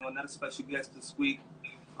another special guest this week,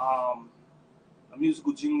 a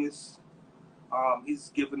musical genius.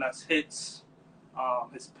 He's giving us hits.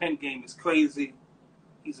 His pen game is crazy.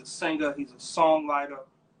 He's a singer. He's a songwriter.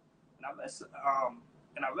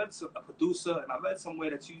 And I read a producer, and I read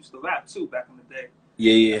somewhere that you used to rap too back in the day.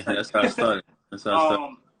 Yeah, that's how I started. That's how I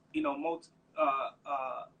started. You know,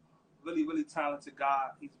 really, really talented guy.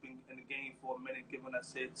 He's been in the game for a minute, giving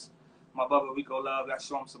us hits. My brother Rico Love, I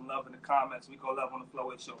show him some love in the comments. Rico Love on the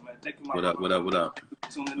FloWay show, man. Thank you, my brother. What up? Thank you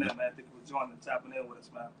for tuning in, man. Thank you for joining and tapping in with us,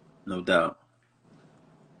 man. No doubt.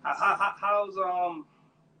 How's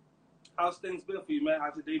things been for you, man?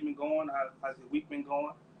 How's your day been going? How's your week been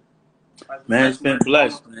going? Man, it's been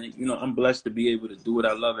blessed, man. You know, I'm blessed to be able to do what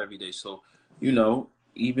I love every day. So, you know,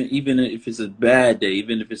 even if it's a bad day,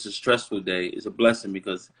 even if it's a stressful day, it's a blessing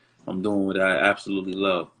because I'm doing what I absolutely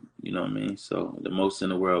love. You know what I mean? So the most in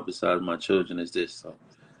the world besides my children is this. So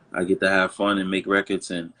I get to have fun and make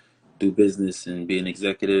records and do business and be an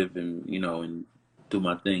executive and, you know, and do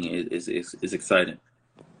my thing. It's exciting.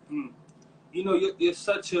 You know, you're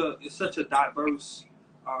such a diverse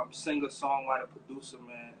singer, songwriter, producer,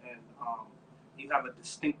 man, and you have a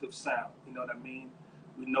distinctive sound. You know what I mean?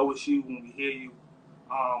 We know it's you when we hear you.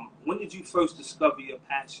 When did you first discover your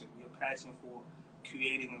passion for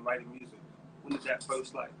creating and writing music? When did that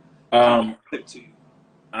first click to you?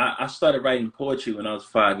 I started writing poetry when I was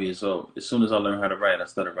 5 years old. As soon as I learned how to write, I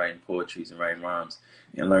started writing poetries and writing rhymes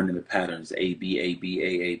and learning the patterns, A, B, A, B, A,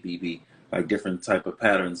 A, B, B, like different type of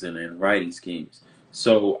patterns and writing schemes.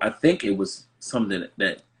 So I think it was something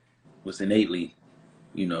that was innately,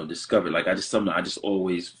 you know, discovered. Like something I just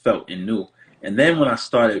always felt and knew. And then when I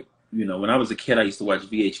started, you know, when I was a kid, I used to watch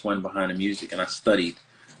VH1 Behind the Music, and I studied,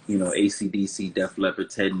 you know, AC/DC, Def Leppard,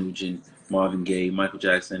 Ted Nugent, Marvin Gaye, Michael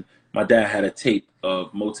Jackson. My dad had a tape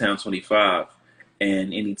of Motown 25,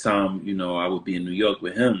 and anytime, you know, I would be in New York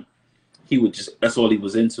with him, he would that's all he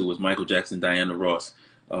was into was Michael Jackson, Diana Ross,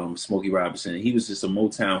 Smokey Robinson. He was just a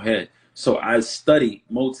Motown head. So I studied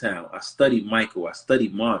Motown. I studied Michael. I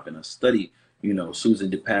studied Marvin. I studied, you know, Susan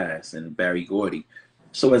DePass and Barry Gordy.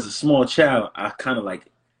 So as a small child, I kind of like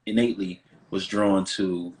innately was drawn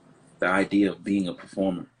to the idea of being a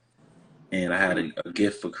performer. And I had a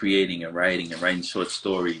gift for creating and writing short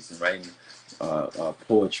stories and writing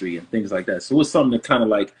poetry and things like that. So it was something that kind of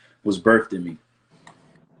like was birthed in me.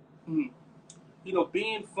 You know,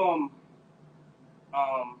 being from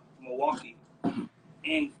Milwaukee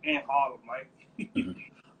and Harlem, right?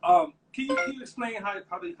 Can you explain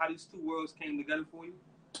how these two worlds came together for you?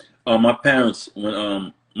 My parents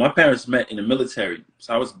met in the military.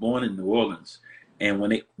 So I was born in New Orleans. And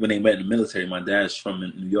when they met in the military, my dad's from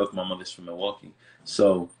New York, my mother's from Milwaukee.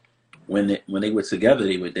 So when they were together,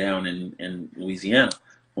 they were down in Louisiana.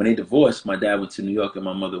 When they divorced, my dad went to New York and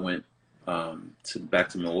my mother went back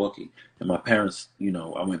to Milwaukee. And my parents, you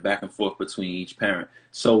know, I went back and forth between each parent.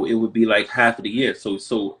 So it would be like half of the year.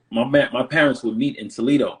 So my parents would meet in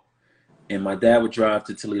Toledo, and my dad would drive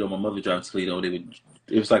to Toledo, my mother would drive to Toledo.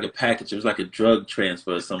 It was like a package. It was like a drug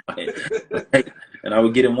transfer or something. And I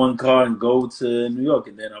would get in one car and go to New York,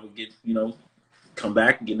 and then I would get, you know, come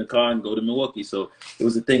back and get in the car and go to Milwaukee. So it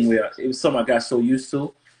was a thing where it was something I got so used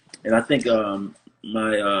to. And I think I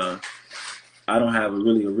don't have a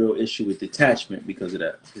real issue with detachment because of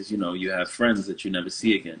that. Because, you know, you have friends that you never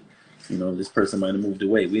see again. You know, this person might have moved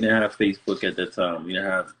away. We didn't have Facebook at that time. We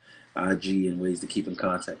didn't have IG and ways to keep in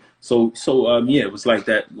contact. So yeah, it was like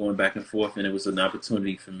that going back and forth, and it was an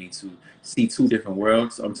opportunity for me to see two different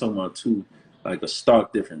worlds. I'm talking about two, like a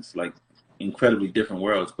stark difference, like incredibly different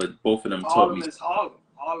worlds, but both of them taught me.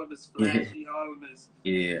 Harlem is flashy. Harlem is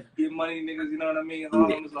get money, niggas. You know what I mean?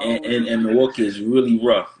 Harlem is and Milwaukee is really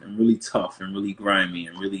rough and really tough and really grimy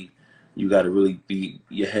and really, you got to really be,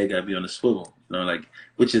 your head got to be on the swivel. You know, like,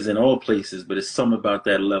 which is in all places, but it's something about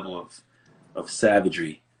that level of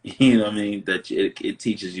savagery. You know what I mean? That it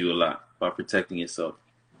teaches you a lot about protecting yourself.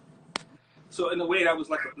 So in a way, that was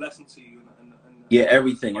like a blessing to you. Yeah,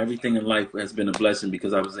 everything in life has been a blessing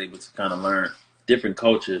because I was able to kind of learn different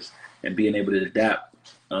cultures and being able to adapt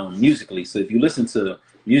musically. So if you listen to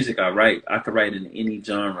music I could write in any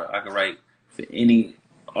genre. I could write for any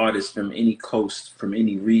artist from any coast, from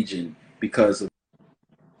any region, because of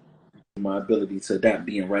my ability to adapt,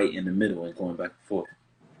 being right in the middle and going back and forth.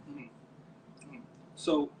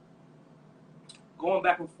 So, going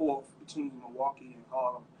back and forth between Milwaukee and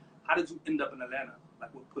Harlem, how did you end up in Atlanta?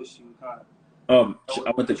 Like, what pushed you? I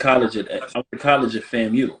went to college at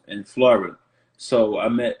FAMU in Florida. So I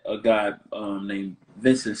met a guy named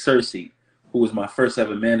Vincent Searcy, who was my first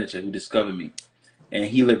ever manager, who discovered me, and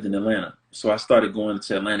he lived in Atlanta. So I started going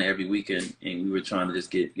to Atlanta every weekend, and we were trying to just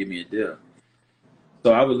give me a deal.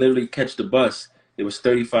 So I would literally catch the bus. It was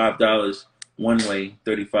 $35 one way,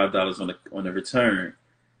 $35 on the return,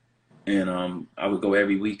 and I would go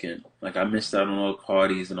every weekend. Like I missed out on all the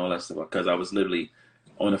parties and all that stuff because I was literally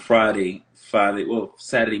on a Friday,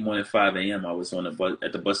 Saturday morning 5 a.m. I was on the bus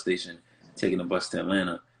at the bus station taking the bus to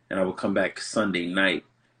Atlanta, and I would come back Sunday night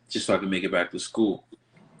just so I could make it back to school.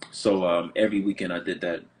 So every weekend I did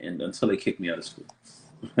that, and until they kicked me out of school.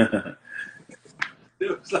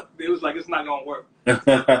 It was like it's not gonna work.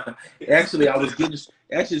 Actually, I was getting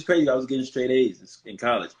actually it's crazy. I was getting straight A's in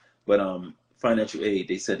college, but financial aid.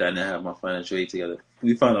 They said I didn't have my financial aid together.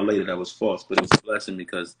 We found out later that was false, but it was a blessing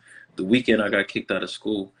because the weekend I got kicked out of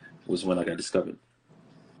school was when I got discovered.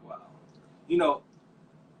 Wow. You know,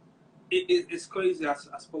 it's crazy. I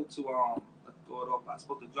spoke to I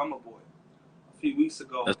spoke to Drummer Boy a few weeks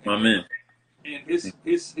ago, That's my man. and his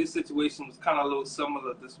situation was kind of a little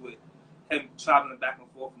similar. This with him traveling back and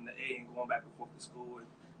forth from the A and going back and forth to school,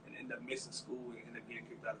 and end up missing school and end up getting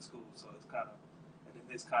kicked out of school. So it's kind of, and then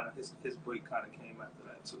his break kind of came after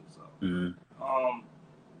that too. So,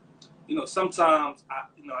 sometimes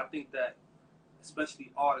I think that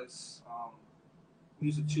especially artists,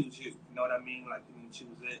 music choose you. You know what I mean? Like you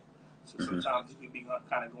choose it. So sometimes you can be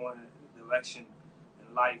kind of going in a direction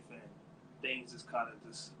in life, and things just kind of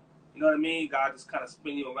just, you know what I mean? God just kind of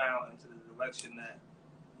spin you around into the direction that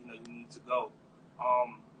you need to go.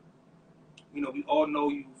 We all know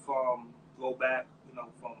you from Throwback,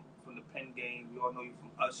 from the pen game. We all know you from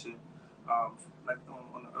Usher, like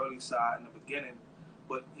on the early side in the beginning.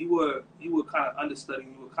 But you were kind of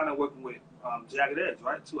understudying. You were kind of working with Jagged Edge,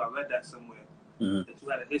 right? Too. I read that somewhere. That you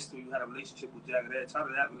had a history. You had a relationship with Jagged Edge. How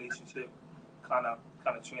did that relationship kind of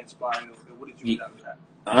transpire? What did you get out of that?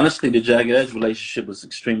 Honestly, the Jagged Edge relationship was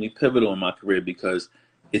extremely pivotal in my career because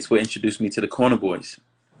it's what introduced me to the Corner Boys.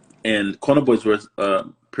 And Corner Boys was a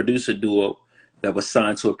producer duo that was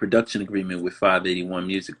signed to a production agreement with 581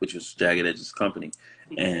 Music, which was Jagged Edge's company.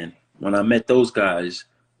 And when I met those guys,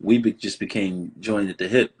 we just became joined at the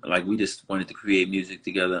hip. Like we just wanted to create music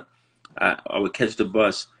together. I would catch the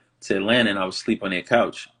bus to Atlanta and I would sleep on their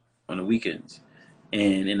couch on the weekends.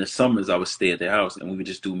 And in the summers, I would stay at their house and we would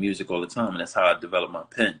just do music all the time. And that's how I developed my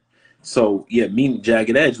pen. So, yeah, me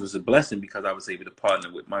Jagged Edge was a blessing because I was able to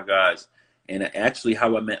partner with my guys. And actually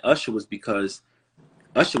how I met Usher was because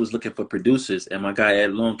Usher was looking for producers. And my guy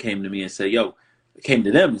Ed Long came to me and said, came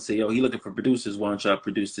to them and said, he looking for producers. Why don't y'all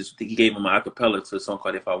produce this? He gave him an acapella to a song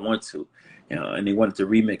called If I Want To. And they wanted to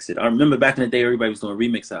remix it. I remember back in the day, everybody was doing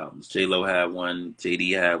remix albums. J-Lo had one,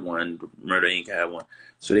 JD had one, Murder Inc. had one.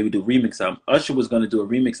 So they would do remix album. Usher was going to do a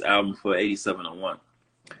remix album for 8701.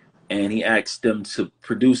 And he asked them to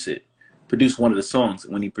produce one of the songs.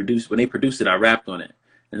 When they produced it, I rapped on it.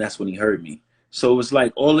 And that's when he heard me. So it was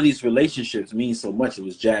like all of these relationships mean so much. It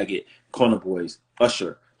was Jagged, Corner Boys,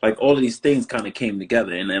 Usher. Like all of these things kind of came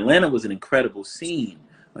together. And Atlanta was an incredible scene.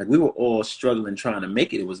 Like we were all struggling trying to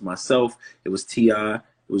make it. It was myself, it was T.I., it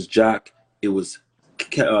was Jock, it was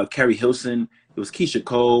Kerry Hilson, it was Keisha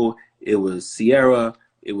Cole, it was Sierra,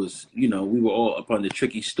 it was, we were all up under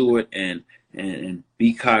Tricky Stewart and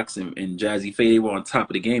B. Cox and Jazzy Faye. They were on top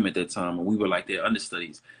of the game at that time, and we were like their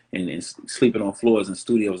understudies and sleeping on floors in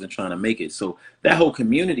studios and trying to make it. So that whole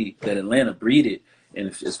community that Atlanta breeded,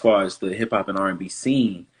 and as far as the hip hop and R&B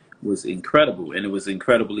scene, was incredible, and it was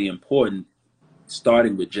incredibly important.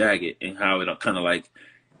 Starting with Jagged and how it kind of like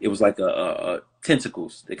it was like a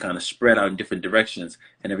tentacles that kind of spread out in different directions,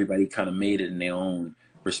 and everybody kind of made it in their own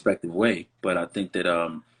respective way. But I think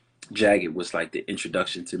that Jagged was like the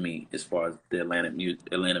introduction to me as far as the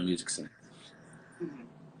Atlanta music scene.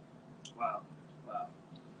 Wow.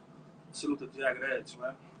 Salute to Jagged Edge,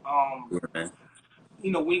 man. Yeah, man.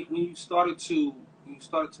 When you started to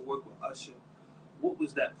work with Usher, what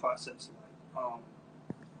was that process like?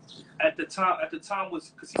 At the time was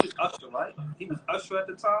because he was Usher, right? He was Usher at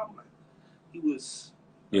the time. Like, he was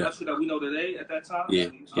Usher that we know today at that time. Yeah,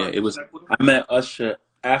 it was. I met Usher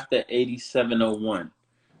after 8701,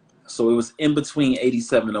 so it was in between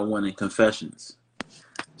 8701 and Confessions.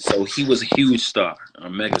 So he was a huge star, a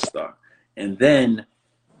mega star, and then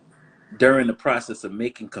during the process of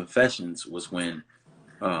making Confessions was when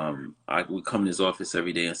I would come to his office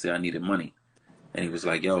every day and say I needed money, and he was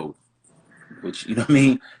like, "Yo." Which, you know what I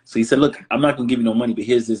mean? So he said, look, I'm not going to give you no money, but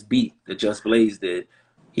here's this beat that Just Blaze did.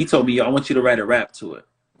 He told me, I want you to write a rap to it,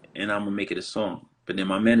 and I'm going to make it a song. But then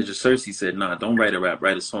my manager, Cersei, said, nah, don't write a rap,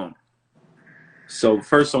 write a song. So the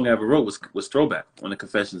first song I ever wrote was Throwback on the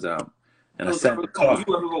Confessions album. And I sat in the car.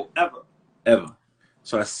 You ever wrote ever? Ever.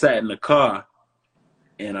 So I sat in the car,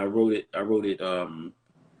 and I wrote it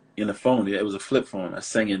in the phone. It was a flip phone. I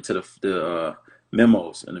sang it into the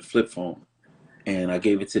memos in the flip phone. and I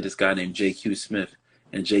gave it to this guy named JQ Smith,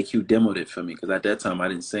 and JQ demoed it for me because at that time I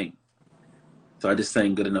didn't sing. So I just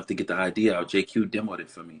sang good enough to get the idea out. JQ demoed it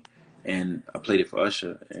for me, and I played it for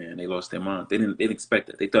Usher, and they lost their mind. They didn't expect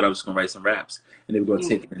it. They thought I was gonna write some raps, and they were gonna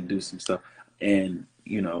take Mm. it and do some stuff. And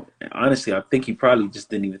you know, honestly, I think he probably just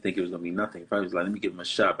didn't even think it was gonna be nothing. He probably was like, "Let me give him a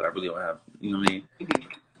shot," but I really don't have, you know what I mean? Mhm.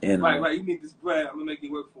 And Right, right. You need this bread. I'm gonna make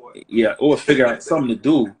you work for yeah, or figure out it. something to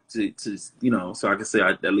do to you know, so I can say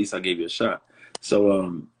at least I gave you a shot.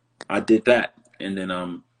 So I did that, and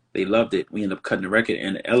then they loved it. We ended up cutting the record,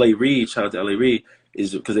 and L.A. Reid, shout out to L.A. Reid,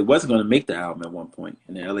 is because it wasn't going to make the album at one point,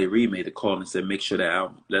 and then L.A. Reid made the call and said make sure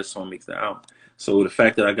that song makes the album. So the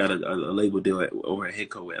fact that I got a label deal over at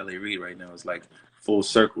Hitco with L.A. Reid right now is like full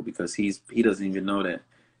circle because he doesn't even know that,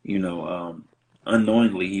 you know,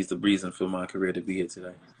 unknowingly he's the reason for my career to be here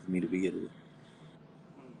today, for me to be here today.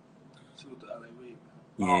 Salute to LA Reid.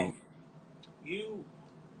 Yeah. You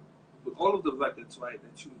with all of the records, right,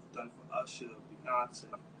 that you've done for Usher, Beyonce,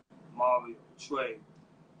 Mario, Trey,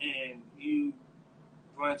 and you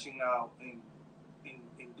branching out and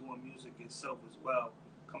doing music yourself as well,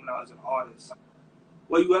 coming out as an artist.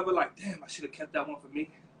 Were you ever like, damn, I should have kept that one for me?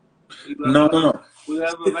 Were you ever No, no, like, no. were there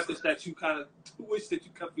ever records that you kind of wish that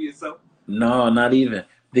you kept for yourself? No, not even.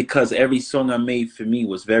 Because every song I made for me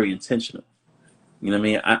was very intentional. You know what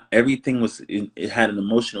I mean? Everything it had an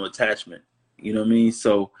emotional attachment. You know what I mean?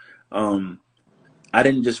 So, um, I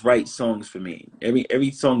didn't just write songs for me.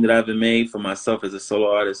 Every song that I've ever made for myself as a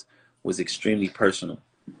solo artist was extremely personal.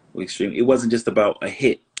 Extreme. It wasn't just about a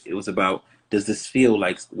hit. It was about, does this feel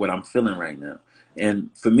like what I'm feeling right now? And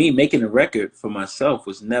for me, making a record for myself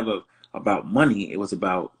was never about money. It was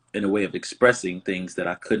about in a way of expressing things that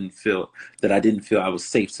I couldn't feel, that I didn't feel I was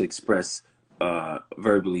safe to express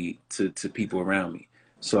verbally to people around me.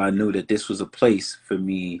 So I knew that this was a place for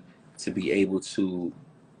me to be able to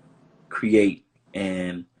create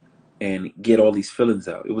and get all these feelings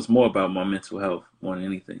out. It was more about my mental health more than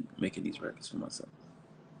anything, making these records for myself.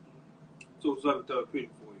 So it's very therapeutic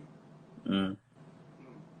for you. Mm. Mm.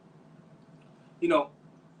 You know,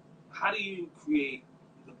 how do you create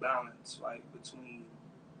the balance, right, between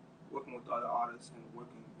working with other artists and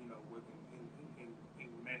working, working in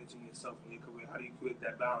managing yourself and your career? How do you create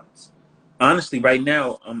that balance? Honestly, right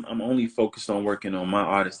now I'm only focused on working on my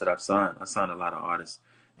artists that I've signed. I signed a lot of artists,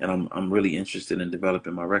 and I'm really interested in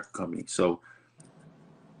developing my record company. So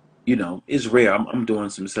you know, it's rare. I'm doing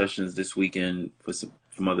some sessions this weekend for some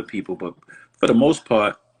other people, but for the most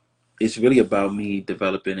part, it's really about me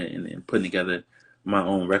developing it and putting together my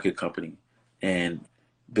own record company and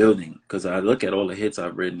building. Because I look at all the hits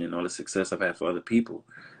I've written and all the success I've had for other people,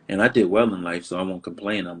 and I did well in life, so I won't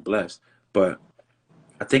complain. I'm blessed, but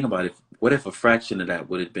I think about it. What if a fraction of that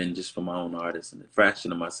would have been just for my own artist, and a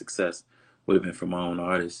fraction of my success would have been for my own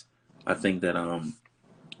artist? I think that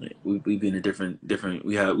we'd be in a different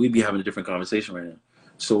we'd be having a different conversation right now.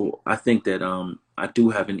 So I think that I do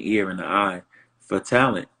have an ear and an eye for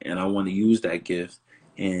talent, and I want to use that gift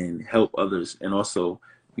and help others, and also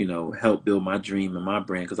help build my dream and my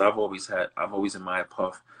brand because I've always admired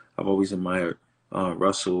Puff, I've always admired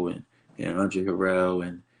Russell and Andre Harrell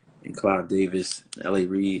and Clive Davis, L.A.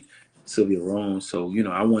 Reid, Sylvia Rome. So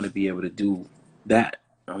I want to be able to do that.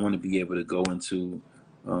 I want to be able to go into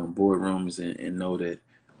boardrooms and know that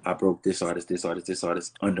I broke this artist, this artist, this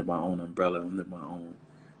artist under my own umbrella, under my own,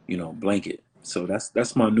 blanket. So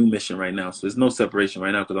that's my new mission right now. So there's no separation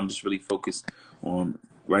right now because I'm just really focused on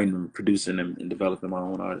writing and producing and developing my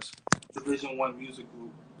own artists. Division One music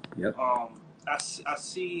group. Yep. I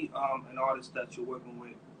see an artist that you're working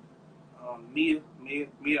with, Mia Mia,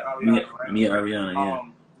 Ariana, right? Mia Ariana,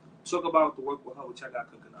 yeah. Talk about the work with her, which I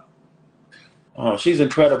got cooking up. Oh, she's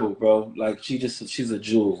incredible, bro. Like she's a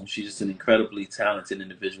jewel. She's just an incredibly talented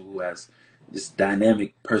individual who has this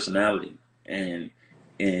dynamic personality, and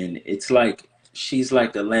it's like she's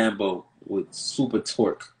like a Lambo with super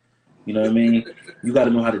torque. You know what I mean? You got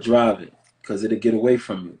to know how to drive it because it'll get away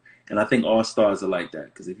from you. And I think all stars are like that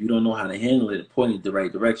because if you don't know how to handle it and point it the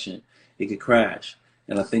right direction, it could crash.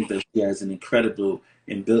 And I think that she has an incredible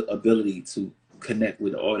ability to connect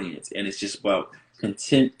with the audience, and it's just about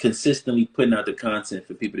consistently putting out the content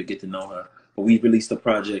for people to get to know her. But we released a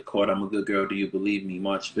project called "I'm a Good Girl, Do You Believe Me"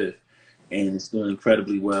 March 5th, and it's doing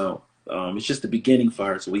incredibly well. It's just the beginning for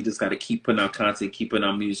her, so we just got to keep putting out content, keep putting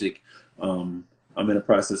out music. I'm in the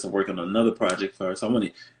process of working on another project for her, so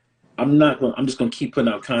I'm just gonna keep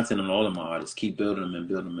putting out content on all of my artists, keep building them and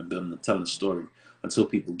building them and building them, telling the story until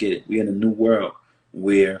people get it. We're in a new world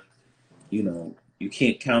where you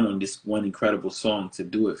can't count on this one incredible song to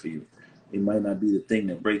do it for you. It might not be the thing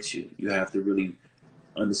that breaks you. You have to really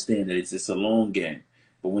understand that it's a long game.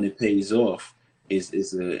 But when it pays off,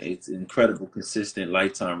 it's an incredible, consistent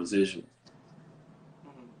lifetime residual.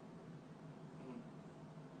 Mhm.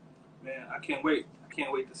 Man, I can't wait. I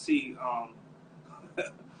can't wait to see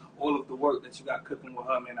all of the work that you got cooking with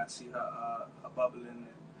her, man. I see her bubbling. And,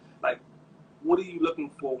 like, what are you looking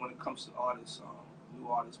for when it comes to artists, new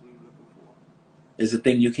artists? What are you looking for? It's a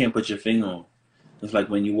thing you can't put your finger on. It's like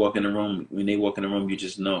when you walk in the room, when they walk in the room, you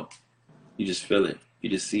just know, you just feel it, you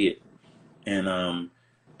just see it, and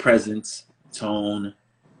presence, tone,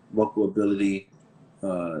 vocal ability,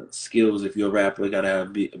 skills. If you're a rapper, you gotta have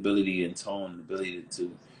ability and tone, ability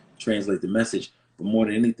to translate the message. But more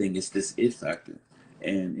than anything, it's this it factor.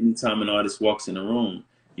 And anytime an artist walks in the room,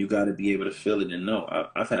 you got to be able to feel it and know.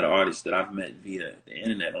 I've had artists that I've met via the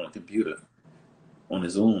internet on a computer, on a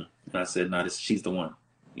Zoom, and I said, "Nah, she's the one."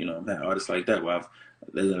 You know, I've had artists like that where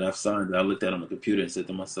I've signed that I looked at on the computer and said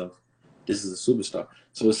to myself, "This is a superstar."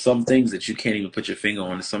 So it's some things that you can't even put your finger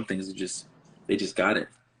on, and some things that they just got it,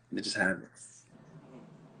 they just have it.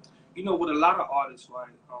 You know, with a lot of artists, right,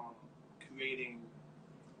 creating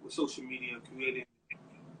with social media, creating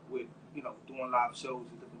with, you know, doing live shows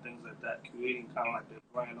and different things like that, creating kind of like their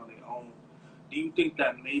brand on their own. Do you think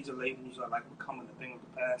that major labels are like becoming a thing of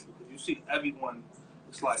the past? Because you see everyone,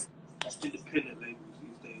 it's like independent labels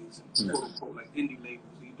these days, and No. quote unquote like indie labels.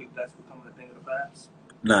 Do you think that's becoming a thing of the past?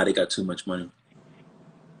 Nah, they got too much money.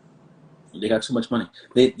 They got too much money.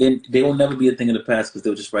 They will never be a thing of the past because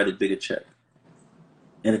they'll just write a bigger check.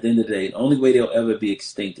 And at the end of the day, the only way they'll ever be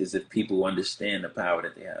extinct is if people understand the power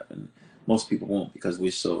that they have, and most people won't because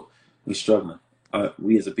we're struggling.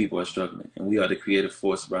 We as a people are struggling, and we are the creative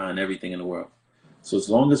force behind everything in the world. So as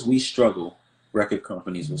long as we struggle, record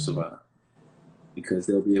companies will survive because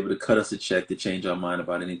they'll be able to cut us a check to change our mind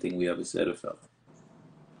about anything we ever said or felt.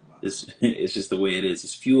 It's just the way it is.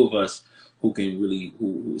 It's few of us who can really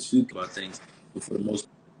who speak about things, but for the most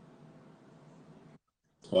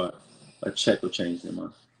part, a check will change their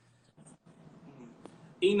mind. Mm-hmm.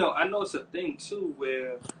 You know, I know it's a thing too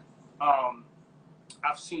where um,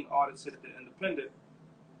 I've seen artists say that they're independent.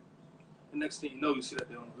 The next thing you know, you see that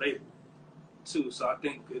they're on a label too. So I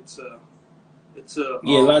think it's a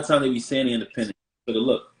Yeah, a lot of times they be saying they're independent for the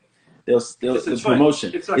look. They'll it's a the trend.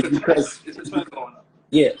 promotion. It's like It's a trend. because It's a trend going up.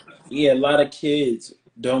 yeah, yeah, a lot of kids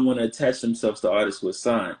don't want to attach themselves to artists who are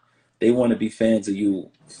signed. They want to be fans of you,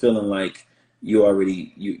 feeling like you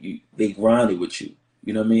already they grinded with you.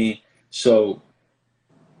 You know what I mean? So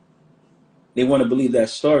they want to believe that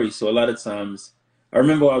story. So a lot of times, I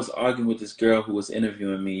remember I was arguing with this girl who was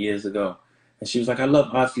interviewing me years ago, and she was like, "I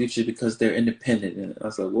love our future because they're independent." And I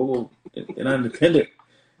was like, "Whoa, whoa, they're not independent.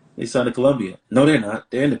 They signed to Columbia." "No, they're not.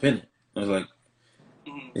 They're independent." I was like,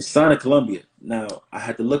 Mm-hmm. "They signed to Columbia." Now I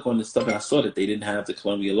had to look on this stuff, and I saw that they didn't have the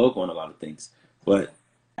Columbia logo on a lot of things. But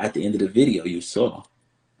at the end of the video, you saw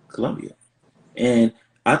Columbia, and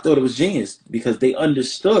I thought it was genius because they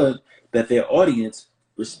understood that their audience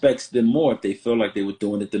respects them more if they feel like they were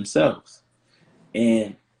doing it themselves.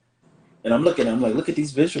 And I'm looking, I'm like, look at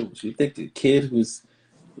these visuals. You think the kid who's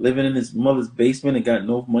living in his mother's basement and got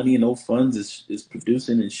no money and no funds is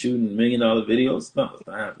producing and shooting $1 million videos? No, it's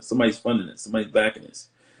not happening. Somebody's funding it. Somebody's backing this.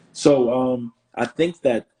 So I think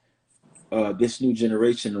that this new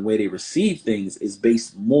generation, the way they receive things, is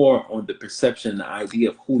based more on the perception and the idea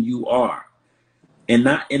of who you are, and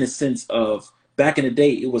not in a sense of back in the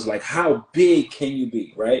day. It was like, how big can you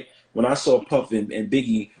be, right? When I saw Puff and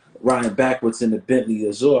Biggie riding backwards in the Bentley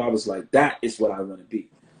Azure, I was like, that is what I want to be.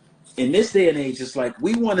 In this day and age, it's like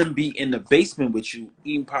we want to be in the basement with you,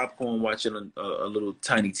 eating popcorn, watching a little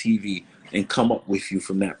tiny TV, and come up with you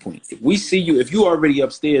from that point. If we see you, if you already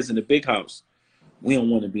upstairs in the big house, we don't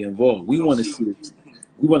want to be involved. We We don't want to see. see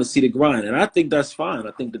we want to see the grind, and I think that's fine.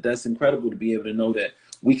 I think that that's incredible to be able to know that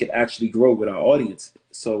we could actually grow with our audience.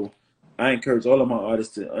 So I encourage all of my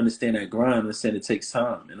artists to understand that grind, understand it takes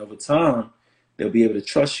time, and over time they'll be able to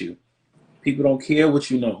trust you. People don't care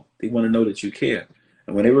what you know; they want to know that you care.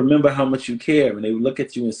 And when they remember how much you care, and they look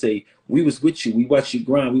at you and say, "We was with you. We watched you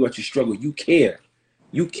grind. We watched you struggle. You care.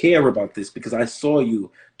 You care about this because I saw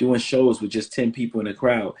you doing shows with just 10 people in the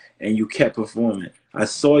crowd and you kept performing. I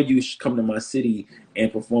saw you come to my city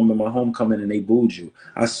and perform in my homecoming and they booed you.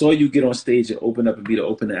 I saw you get on stage and open up and be the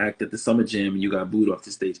opening act at the Summer Jam and you got booed off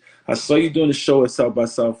the stage. I saw you doing the show at South by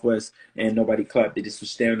Southwest and nobody clapped. They just were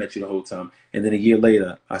staring at you the whole time. And then a year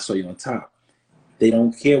later, I saw you on top. They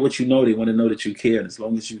don't care what you know. They want to know that you care. And as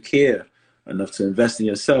long as you care enough to invest in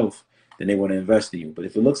yourself, then they want to invest in you. But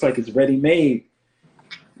if it looks like it's ready made,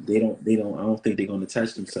 I don't think they're going to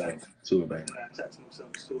attach themselves to it right They're not attaching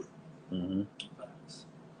themselves to it. now. Mm-hmm. Facts.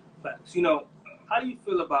 Facts. You know, how do you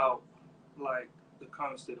feel about like the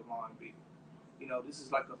current state of R&B? You know, this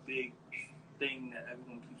is like a big thing that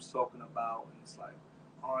everyone keeps talking about, and it's like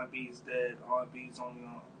R&B is dead. R&B is only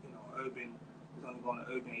on, you know, urban. It's only going to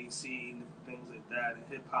urban AC and different things like that, and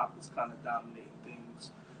hip hop is kind of dominating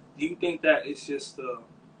things. Do you think that it's just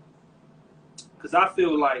because I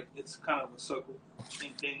feel like it's kind of a circle,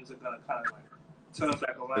 and things are gonna kind of like turn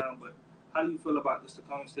back around. But how do you feel about just the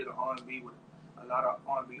current state of R&B with a lot of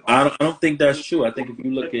R&B I artists? don't think that's true. I think if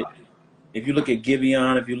you look at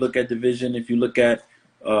Giveon, if you look at Division, if you look at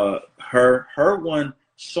her won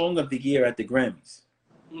Song of the Year at the Grammys.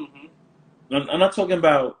 Mm-hmm. I'm not talking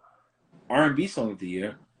about R&B Song of the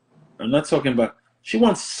Year. I'm not talking about, she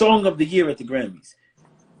won Song of the Year at the Grammys.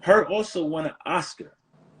 Her also won an Oscar.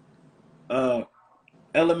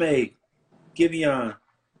 LMA, Giveon,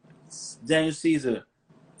 Daniel Caesar,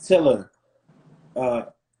 Tiller.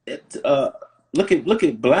 Look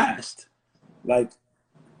at Blast. Like,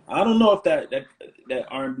 I don't know if that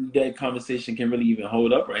R&B dead conversation can really even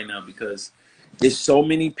hold up right now, because there's so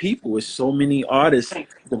many people, there's so many artists. You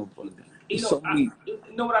know, you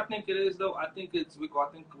know what I think it is though. I think it's Rico. I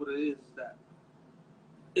think what it is that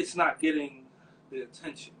it's not getting the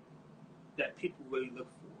attention that people really look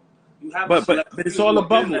for. You have but it's all a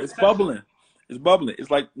bubble. It's bubbling. It's bubbling. It's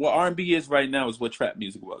like what R&B is right now is what trap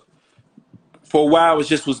music was. For a while, it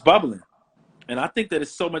just was bubbling. And I think that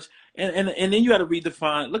it's so much, and then you got to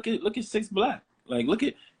redefine. Look at Six Black. Like,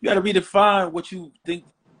 you got to redefine what you think.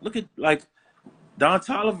 Look at like Don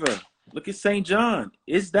Toliver. Look at St. John.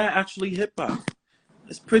 Is that actually hip hop?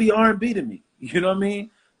 It's pretty R&B to me. You know what I mean?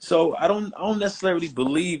 So I don't necessarily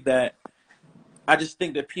believe that. I just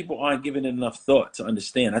think that people aren't giving it enough thought to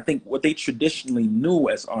understand. I think what they traditionally knew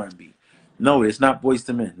as R&B. No, it's not Boyz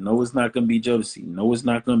II Men. No, it's not going to be Jodeci. No, it's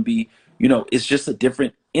not going to be, it's just a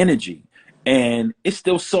different energy. And it's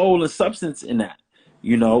still soul and substance in that.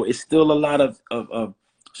 It's still a lot of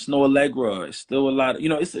Snow Allegra. It's still a lot of,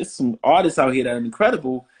 it's some artists out here that are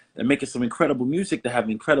incredible, that making some incredible music, that have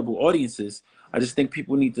incredible audiences. I just think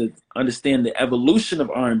people need to understand the evolution of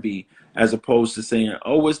R&B as opposed to saying,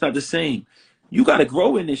 oh, it's not the same. You got to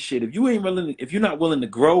grow in this shit. If you're not willing to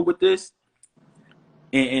grow with this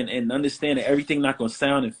and understand that everything not going to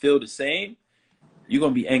sound and feel the same, you're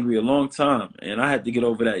going to be angry a long time. And I had to get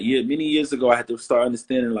over that. Many years ago, I had to start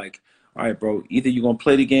understanding, like, all right, bro, either you're going to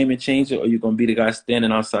play the game and change it, or you're going to be the guy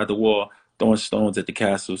standing outside the wall throwing stones at the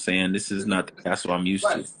castle saying, this is not the castle I'm used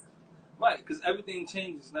to. Right, because everything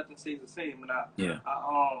changes, nothing stays the same. And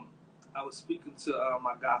I was speaking to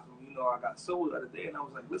my guy from, I got sold the other day, and I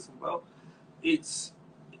was like, listen, bro, it's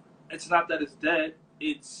not that it's dead.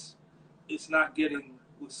 It's not getting,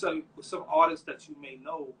 with some artists that you may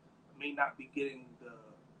know may not be getting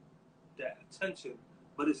that attention,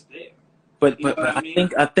 but it's there. But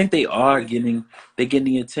I think they are getting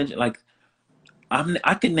the attention. Like,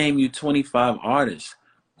 I can name you 25 artists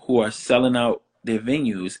who are selling out their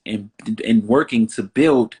venues and working to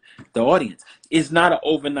build the audience. It's not an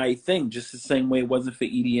overnight thing, just the same way it wasn't for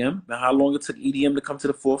EDM. Now, how long it took EDM to come to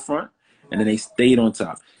the forefront, and then they stayed on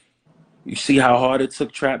top. You see how hard it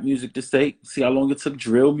took trap music to stay. See how long it took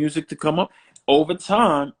drill music to come up. Over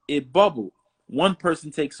time, it bubbled. One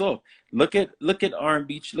person takes off. Look at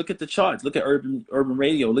R&B. Look at the charts. Look at urban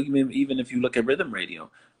radio. Look, even if you look at rhythm radio.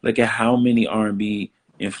 Look at how many R&B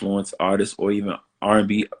influenced artists or even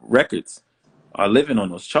R&B records are living on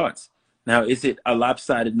those charts. Now, is it a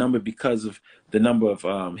lopsided number because of the number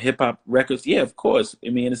of hip hop records? Yeah, of course. I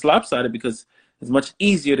mean, it's lopsided because it's much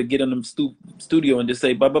easier to get in the studio and just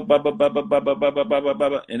say ba ba ba ba ba ba ba ba ba ba ba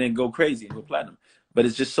ba and then go crazy and go platinum. But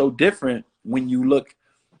it's just so different when you look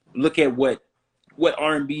at what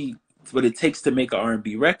R&B, what it takes to make an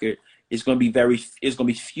R&B record. It's going to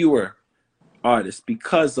be fewer artists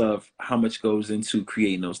because of how much goes into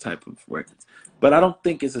creating those type of records. But I don't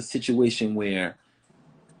think it's a situation where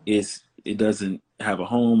it doesn't have a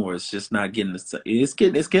home, or it's just not getting it's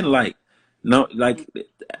getting like, no, like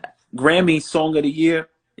Grammy Song of the Year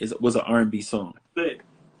was an R&B song. Big.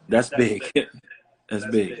 That's big. That's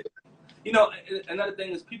big. Another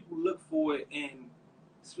thing is people look for it in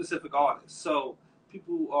specific artists. So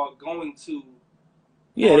people are going to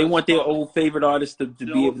they want their old favorite artists to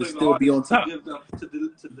be able to still be on top.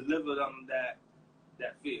 To deliver them that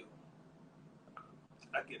feel.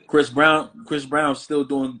 I get it. Chris Brown's still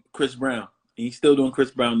doing Chris Brown. He's still doing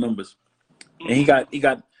Chris Brown numbers. Mm-hmm. And he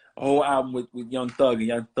got a whole album with Young Thug, and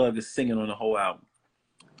Young Thug is singing on the whole album.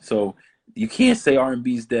 So you can't say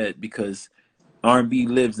R&B is dead, because R&B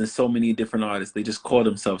lives in so many different artists. They just call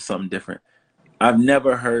themselves something different. I've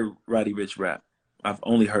never heard Roddy Ricch rap. I've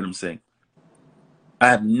only heard him sing. I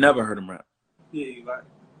have never heard him rap. Yeah, you're right.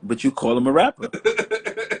 But you call him a rapper.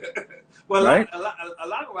 Well, right? a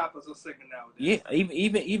lot of rappers are singing Yeah,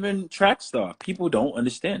 nowadays. even track star. People don't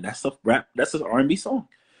understand that's a rap. That's an R&B song.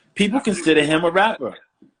 People Not consider him a rapper,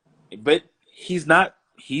 but he's not.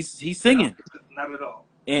 He's singing. not at all.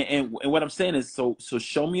 And what I'm saying is, so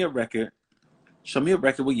show me a record. Show me a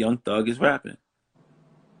record where Young Thug is rapping.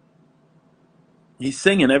 He's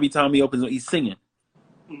singing every time he opens. He's singing.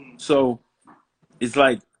 Mm. So it's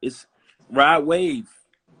like it's Ride Wave.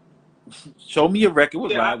 Show me a record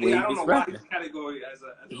with Yeah, Ride I Wave don't is know why rapping. he's category as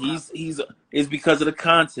a He's it's because of the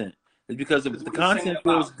content. It's because if It's the what he's singing content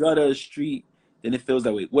feels about. gutter street, then it feels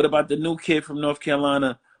that way. What about the new kid from North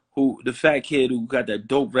Carolina, the fat kid who got that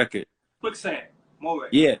dope record? Quicksand, Moray.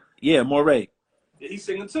 Yeah, Moray. Yeah, he's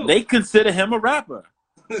singing too. They consider him a rapper.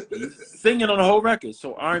 He's singing on the whole record.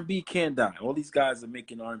 So R&B can't die. All these guys are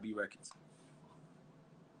making R&B records.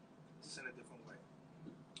 Just in a different way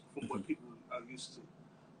from what people are used to.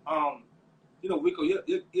 You know, Rico,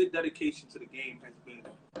 your dedication to the game has been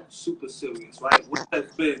super serious, right? What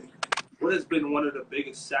has been one of the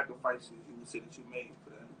biggest sacrifices you would say that you made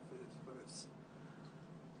for this?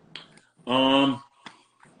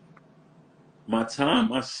 My time,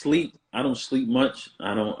 my sleep. I don't sleep much.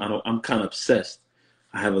 I'm kind of obsessed.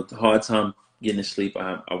 I have a hard time getting to sleep.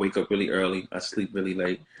 I wake up really early. I sleep really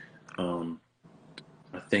late. Um,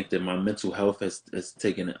 I think that my mental health has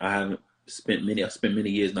taken. I spent many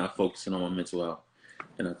years not focusing on my mental health,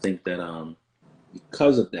 and I think that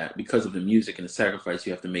because of that, because of the music and the sacrifice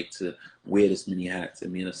you have to make to wear this many hats. I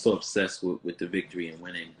mean, I'm so obsessed with the victory and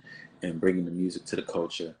winning, and bringing the music to the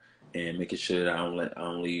culture, and making sure that I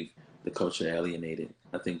don't leave the culture alienated.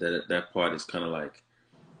 I think that part is kind of like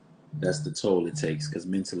that's the toll it takes, because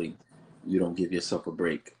mentally you don't give yourself a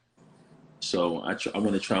break. So I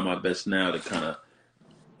want to try my best now to kind of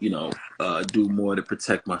do more to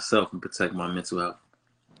protect myself and protect my mental health.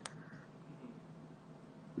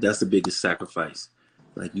 That's the biggest sacrifice.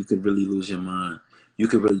 Like, you could really lose your mind. You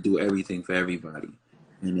could really do everything for everybody,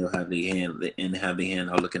 and they'll have the hand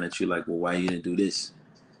out looking at you like, well, why you didn't do this?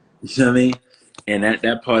 You know what I mean? And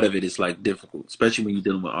that part of it is like difficult, especially when you're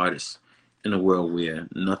dealing with artists in a world where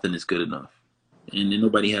nothing is good enough, and then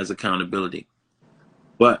nobody has accountability.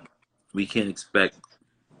 But we can't expect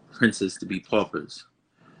princes to be paupers.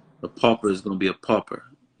 A pauper is going to be a pauper,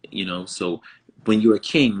 So when you're a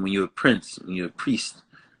king, when you're a prince, when you're a priest,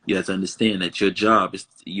 you have to understand that your job is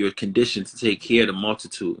you're conditioned to take care of the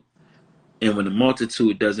multitude. And when the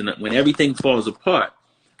multitude doesn't, when everything falls apart,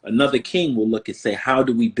 another king will look and say, how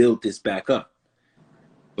do we build this back up?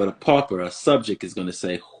 But a pauper, a subject, is going to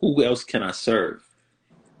say, who else can I serve?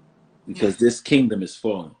 Because this kingdom is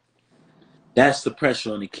falling. That's the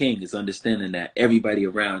pressure on the king, is understanding that everybody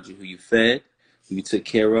around you, who you fed, who you took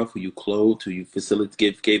care of, who you clothed, who you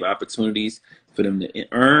gave opportunities for them to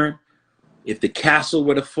earn. If the castle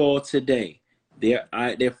were to fall today, the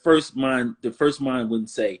first mind wouldn't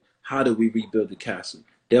say, how do we rebuild the castle?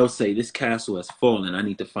 They'll say, this castle has fallen. I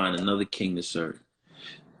need to find another king to serve.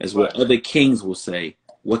 As what other kings will say,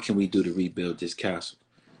 what can we do to rebuild this castle?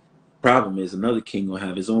 Problem is, another king will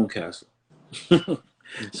have his own castle.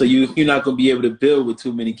 So you're not going to be able to build with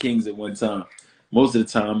too many kings at one time. Most of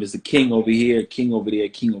the time, it's a king over here, king over there,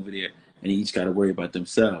 king over there, and they each got to worry about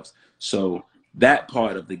themselves. So that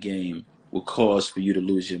part of the game will cause for you to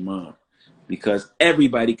lose your mind, because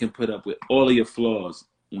everybody can put up with all of your flaws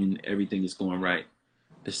when everything is going right.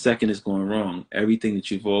 The second it's going wrong, everything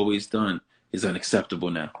that you've always done is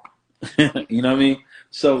unacceptable now. You know what I mean?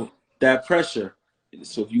 So that pressure.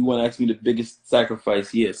 So if you want to ask me the biggest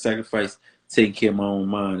sacrifice, sacrifice taking care of my own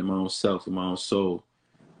mind and my own self and my own soul.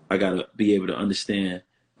 I gotta be able to understand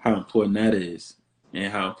how important that is,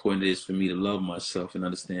 and how important it is for me to love myself and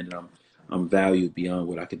understand that I'm valued beyond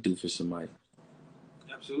what I could do for somebody.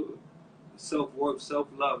 Absolutely. Self-worth,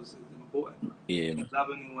 self-love is important. Yeah, You can't love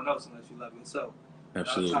anyone else unless you love yourself.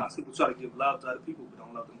 absolutely. A lot of times people try to give love to other people but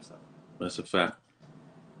don't love themselves. That's a fact.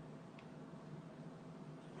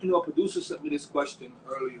 You know, a producer sent me this question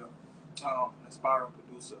earlier, an aspiring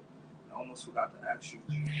producer. I almost forgot to ask you.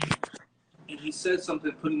 And he said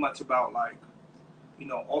something pretty much about, like,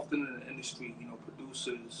 often in the industry,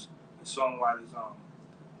 producers and songwriters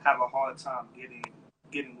have a hard time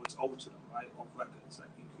getting what's owed to them, right? Off records. Like,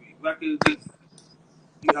 you create records,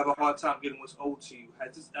 you have a hard time getting what's owed to you.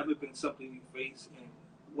 Has this ever been something you face, and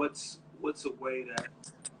what's a way that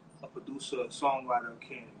a producer or songwriter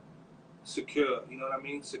can secure,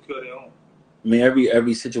 secure their own? I mean,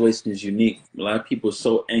 every situation is unique. A lot of people are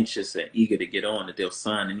so anxious and eager to get on that they'll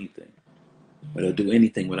sign anything, or they'll do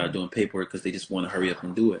anything without doing paperwork because they just want to hurry up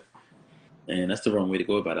and do it. And that's the wrong way to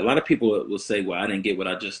go about it. A lot of people will say, well, I didn't get what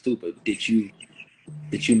I just do, but did you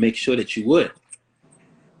make sure that you would?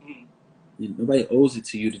 Mm. Nobody owes it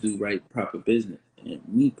to you to do right, proper business. And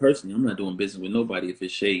me personally, I'm not doing business with nobody if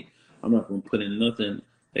it's shade. I'm not going to put in nothing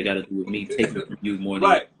that got to do with me taking from you more than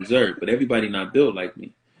you Right. deserve. But everybody not built like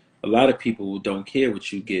me. A lot of people who don't care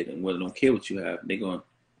what you get and don't care what you have, they going,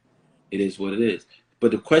 it is what it is.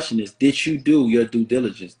 But the question is, did you do your due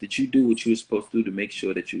diligence? Did you do what you were supposed to do to make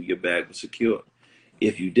sure that your bag was secure?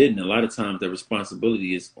 If you didn't, a lot of times the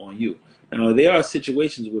responsibility is on you. Now, there are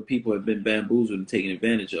situations where people have been bamboozled and taken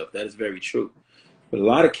advantage of. That is very true. But a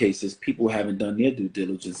lot of cases, people haven't done their due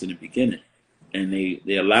diligence in the beginning, and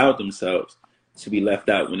they allowed themselves to be left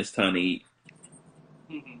out when it's time to eat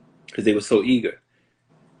because they were so eager.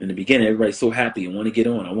 In the beginning, everybody's so happy and want to get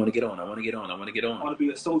on. I want to get on. I want to get on. I want to get on. I want to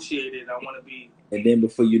be associated. I want to be. And then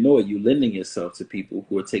before you know it, you're lending yourself to people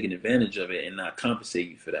who are taking advantage of it and not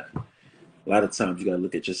compensating you for that. A lot of times you got to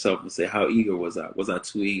look at yourself and say, how eager was I? Was I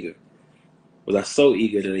too eager? Was I so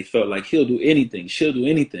eager that they felt like he'll do anything, she'll do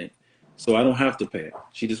anything, so I don't have to pay her.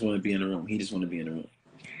 She just want to be in the room. He just want to be in the room.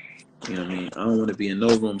 You know what I mean? I don't want to be in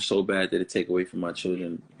no room so bad that it take away from my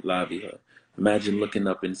children's livelihood. Imagine looking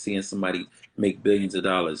up and seeing somebody make billions of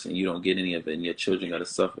dollars and you don't get any of it, and your children got to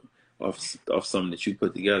suffer off something that you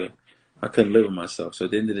put together. I couldn't live with myself. So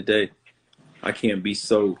at the end of the day, I can't be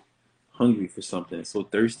so hungry for something, so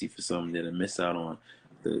thirsty for something that I miss out on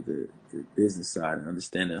the business side and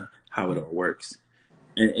understanding how it all works.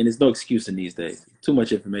 And it's no excuse in these days. Too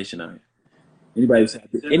much information out here. Anybody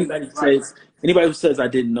who says I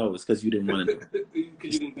didn't know is because you didn't want to know.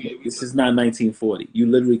 This is not 1940. You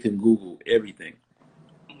literally can Google everything.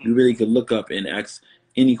 You really can look up and ask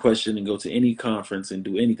any question and go to any conference and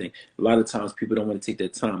do anything. A lot of times people don't want to take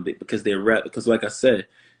that time because because like I said,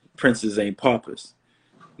 princes ain't paupers.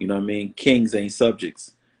 You know what I mean? Kings ain't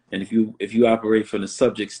subjects. And if you operate from the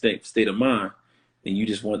subject state of mind, then you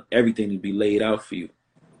just want everything to be laid out for you.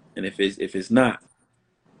 And if it's not,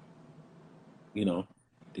 you know,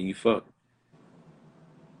 then you fuck.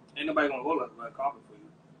 Ain't nobody gonna roll up red carpet for you.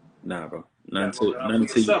 Nah, bro. Not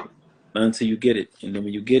until you get it. And then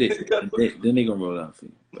when you get it, then they gonna roll out for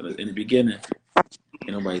you. But in the beginning,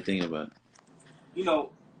 ain't nobody thinking about it. You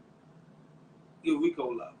know, you're Rico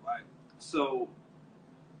Love, right? So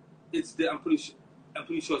I'm pretty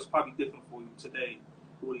sure it's probably different for you today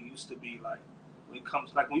than what it used to be. Like when it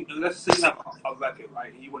comes, like let's say you have a record,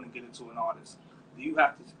 right, and you want to get into an artist. You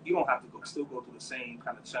don't have to still go through the same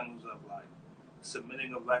kind of channels of like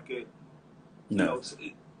submitting a record. No. You know,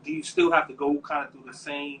 do you still have to go kind of through the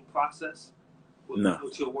same process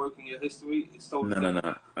with your work and your history?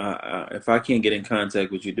 No. If I can't get in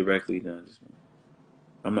contact with you directly, then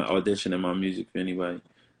I'm not auditioning my music for anybody.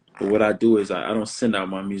 But what I do is I don't send out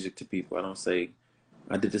my music to people. I don't say,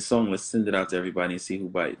 I did this song, let's send it out to everybody and see who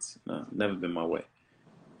bites. No, never been my way.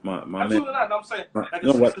 Absolutely not. No, I'm saying like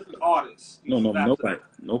a specific artist. Nobody,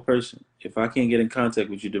 no person. If I can't get in contact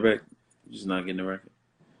with you direct, you're just not getting the record.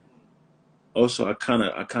 Also, I kind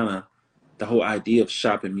of, the whole idea of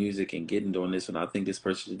shopping music and getting doing this, and I think this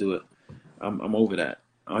person should do it. I'm over that.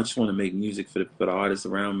 I just want to make music for the artists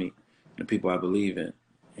around me and people I believe in,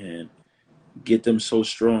 and get them so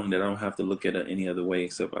strong that I don't have to look at it any other way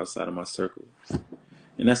except outside of my circle.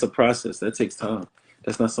 And that's a process. That takes time.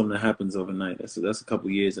 That's not something that happens overnight. That's a couple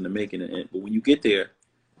years in the making. But when you get there,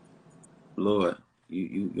 Lord,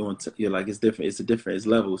 you're like, it's different. It's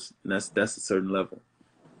levels, and that's a certain level.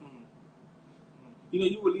 You know,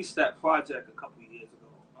 you released that project a couple of years ago,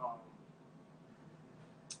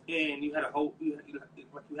 and you had a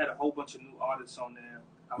whole bunch of new artists on there.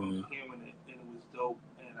 I was hearing it, and it was dope.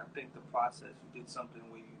 And I think the process, you did something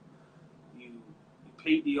where you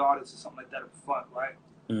paid the artist or something like that up front, right?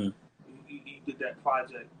 You did that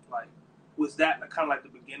project. Like, was that kind of like the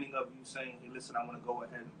beginning of you saying, "Hey, listen, I want to go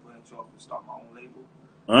ahead and branch off and start my own label"?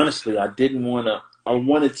 Honestly, I didn't want to. I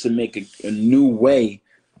wanted to make a new way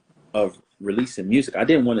of releasing music. I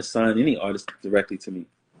didn't want to sign any artist directly to me.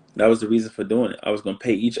 That was the reason for doing it. I was going to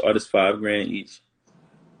pay each artist $5,000 each.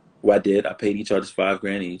 Well, I did. I paid each artist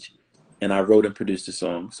 $5,000 each, and I wrote and produced the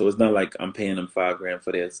song. So it's not like I'm paying them $5,000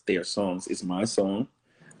 for their songs. It's my song.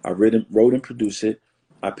 I wrote and produced it.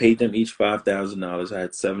 I paid them each $5,000. I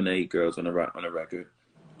had 7 to 8 girls on the record.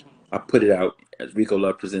 I put it out as Rico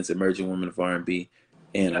Love Presents Emerging Women of R&B,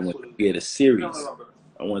 and I wanted to create a series.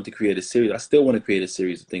 I still want to create a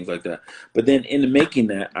series of things like that. But then in making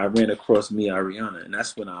that, I ran across Mia Ariana, and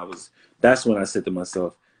that's when I said to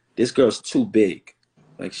myself, this girl's too big.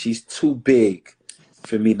 Like, she's too big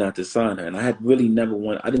for me not to sign her. And I had really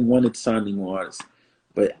I didn't want to sign any more artists.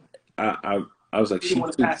 But I was like, she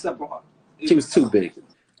was too big.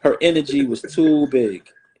 Her energy was too big.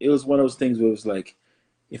 It was one of those things where it was like,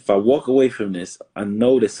 if I walk away from this, I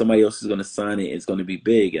know that somebody else is gonna sign it. It's gonna be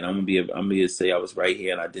big, and I'm gonna say I was right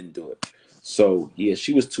here and I didn't do it. So yeah,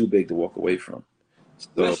 she was too big to walk away from.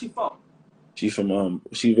 Where's So she from?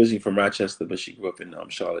 she originally from Rochester, but she grew up in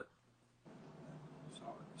Charlotte.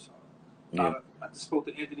 Yeah. Charlotte. I just spoke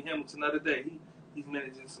to Anthony Hamilton the other day. He's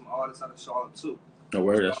managing some artists out of Charlotte too. No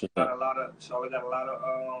word, that's Charlotte what's got up. a lot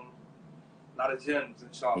of lot of gems in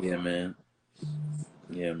Charlotte. Yeah, man.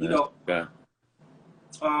 Yeah, You man. That's know, God.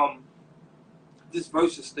 um, this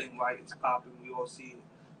versus thing, right? It's popping. We all see it.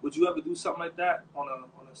 Would you ever do something like that on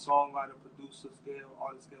a songwriter, producer scale,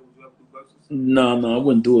 artist scale? Would you ever do verses? No, no, I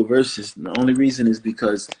wouldn't do a versus. The only reason is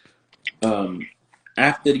because um,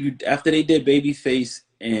 after they did Babyface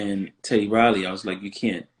and Teddy Riley, I was like, I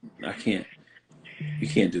can't, you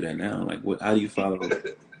can't do that now. Like, what? How do you follow?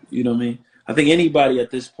 You know what I mean? I think anybody at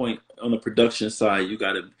this point on the production side, you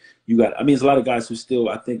got. I mean, there's a lot of guys who still.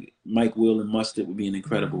 I think Mike Will and Mustard would be an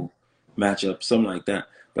incredible matchup, something like that.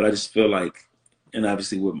 But I just feel like, and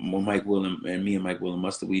obviously with Mike Will and me and Mike Will and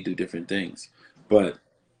Mustard, we do different things. But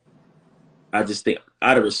I just think,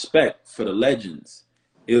 out of respect for the legends,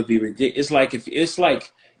 it would be ridiculous. It's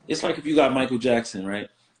like if you got Michael Jackson, right,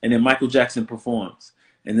 and then Michael Jackson performs,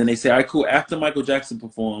 and then they say, "All right, cool. After Michael Jackson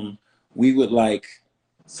performed, we would like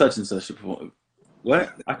such and such to perform."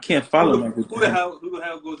 What? I can't follow Michael. Who the hell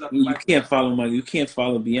goes after You Michael can't Jackson? follow Michael. You can't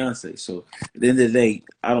follow Beyonce. So at the end of the day,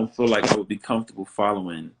 I don't feel like I would be comfortable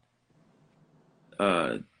following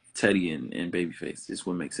uh, Teddy and Babyface. This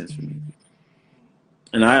wouldn't make sense for me.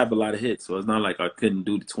 And I have a lot of hits, so it's not like I couldn't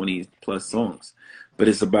do the 20 plus songs. But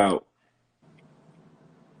it's about,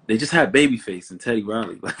 they just had Babyface and Teddy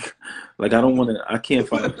Riley. Like I don't want to. I can't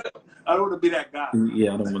follow. I don't want to be that guy.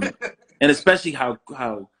 Yeah, I don't want to. And especially how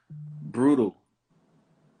brutal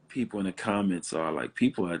people in the comments are. Like,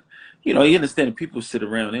 people are, you understand that people sit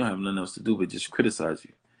around, they don't have nothing else to do but just criticize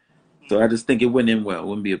you. So I just think it wouldn't end well.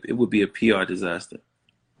 It would be a PR disaster.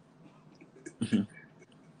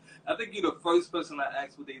 I think you're the first person I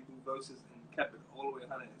asked would they do verses and kept it all the way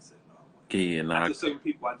 100 and said no. Yeah, nah, After certain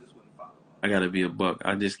people, I just wouldn't follow. I gotta be a buck.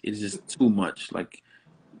 It's just too much. Like,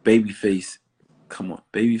 Babyface, come on,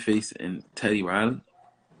 Babyface and Teddy Riley.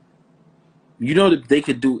 You know that they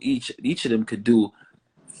could do each of them could do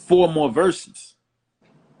 4 more verses.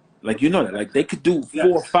 Like, you know that, like, they could do 4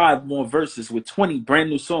 or 5 more verses with 20 brand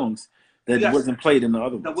new songs that wasn't played in the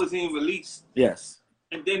other ones. That wasn't even released. Yes.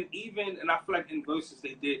 And then and I feel like in verses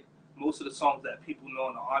they did most of the songs that people know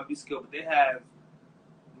on the R&B scale, but they have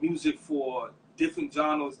music for different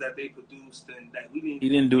genres that they produced and that we didn't. He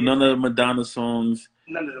didn't do none of the Madonna songs.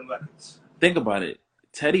 None of them records. Think about it.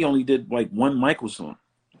 Teddy only did like 1 Michael song.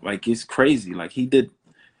 Like, it's crazy. Like, he did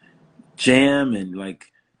Jam and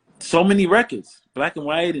like so many records, Black and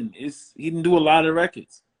White, and he didn't do a lot of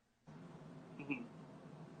records. Mm-hmm.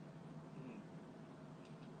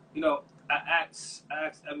 You know, I asked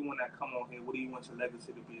everyone that come on here, what do you want your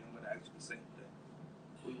legacy to be? I'm going to ask you the same thing.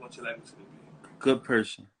 What do you want your legacy to be? Good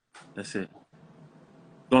person. That's it.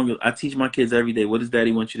 I teach my kids every day, what does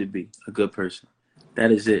Daddy want you to be? A good person.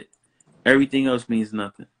 That is it. Everything else means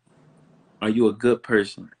nothing. Are you a good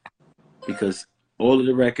person? Because all of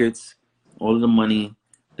the records, all of the money,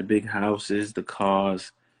 the big houses, the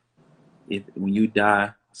cars, when you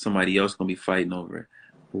die, somebody else going to be fighting over it.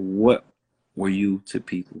 What were you to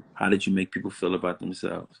people? How did you make people feel about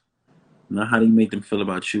themselves? Not how do you make them feel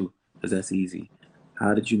about you, because that's easy.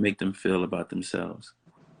 How did you make them feel about themselves?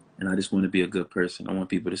 And I just want to be a good person. I want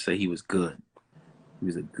people to say he was good. He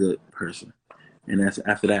was a good person. And that's,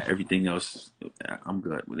 after that, everything else, I'm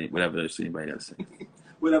good with it. Whatever else anybody got to say.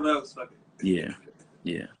 Whatever else, fuck it. Yeah.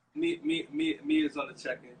 Yeah. Mia's on the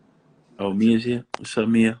check-in. Oh, Mia's here? What's up,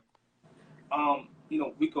 Mia?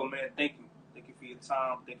 Rico, man, thank you. Thank you for your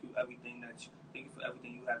time. Thank you for everything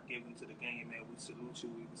you have given to the game, man. We salute you.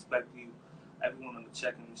 We respect you. Everyone on the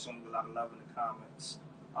check-in is showing you a lot of love in the comments.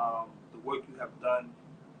 The work you have done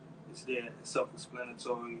is there. It's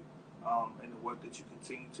self-explanatory. And the work that you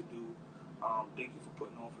continue to do. Thank you for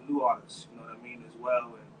putting on for new artists. You know what I mean, as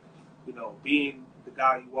well. And being the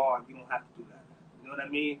guy you are, you don't have to do that. You know what I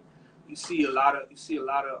mean? You see a lot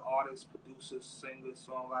of artists, producers, singers,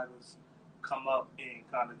 songwriters come up and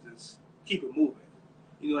kind of just keep it moving.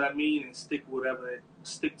 You know what I mean? And stick to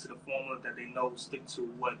the formula that they know, stick to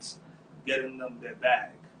what's getting them their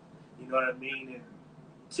bag. You know what I mean? And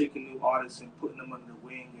taking new artists and putting them under the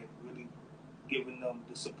wing and really giving them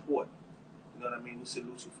the support. You know what I mean? We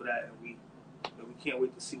salute you for that, and we can't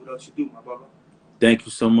wait to see what else you do, my brother. Thank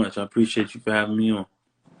you so much. I appreciate you for having me on.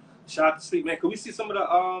 Shout out to Sleep, man. Can we see some of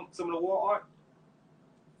the wall art?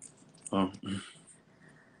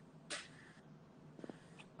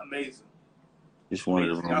 Amazing. Just one of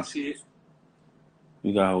the Y'all rooms. see it.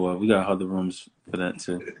 We got other rooms for that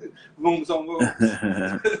too. Rooms on rooms.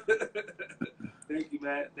 Thank you,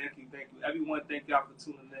 man. Thank you. Everyone, thank y'all for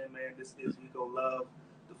tuning in, man. This is Rico Love,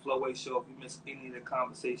 the FloWay Show. If you missed any of the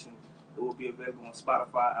conversation, it will be available on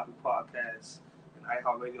Spotify, Apple Podcasts, and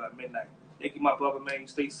iHeartRadio at midnight. Thank you, my brother, man. You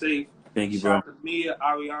stay safe. Thank you, bro. Shout out to Mia,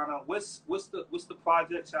 Ariana. What's the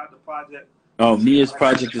project? Shout out to project. Oh, Mia's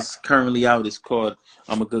project is currently out. It's called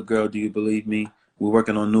 "I'm a Good Girl, Do You Believe Me?" We're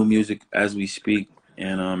working on new music as we speak,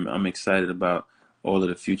 and I'm excited about all of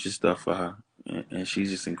the future stuff for her. And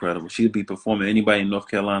she's just incredible. She'll be performing. Anybody in North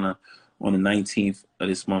Carolina on the 19th of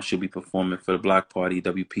this month, she'll be performing for the Block Party,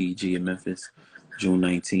 WPEG in Memphis. June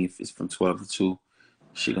 19th. It's from 12 to 2.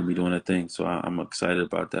 She's going to be doing her thing, so I'm excited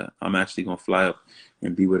about that. I'm actually going to fly up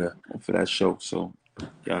and be with her for that show, so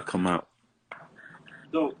y'all come out.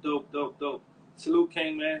 Dope. Salute,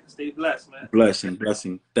 King, man. Stay blessed, man.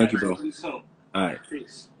 Blessing. Thank you, bro. See you soon. All right.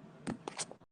 Peace.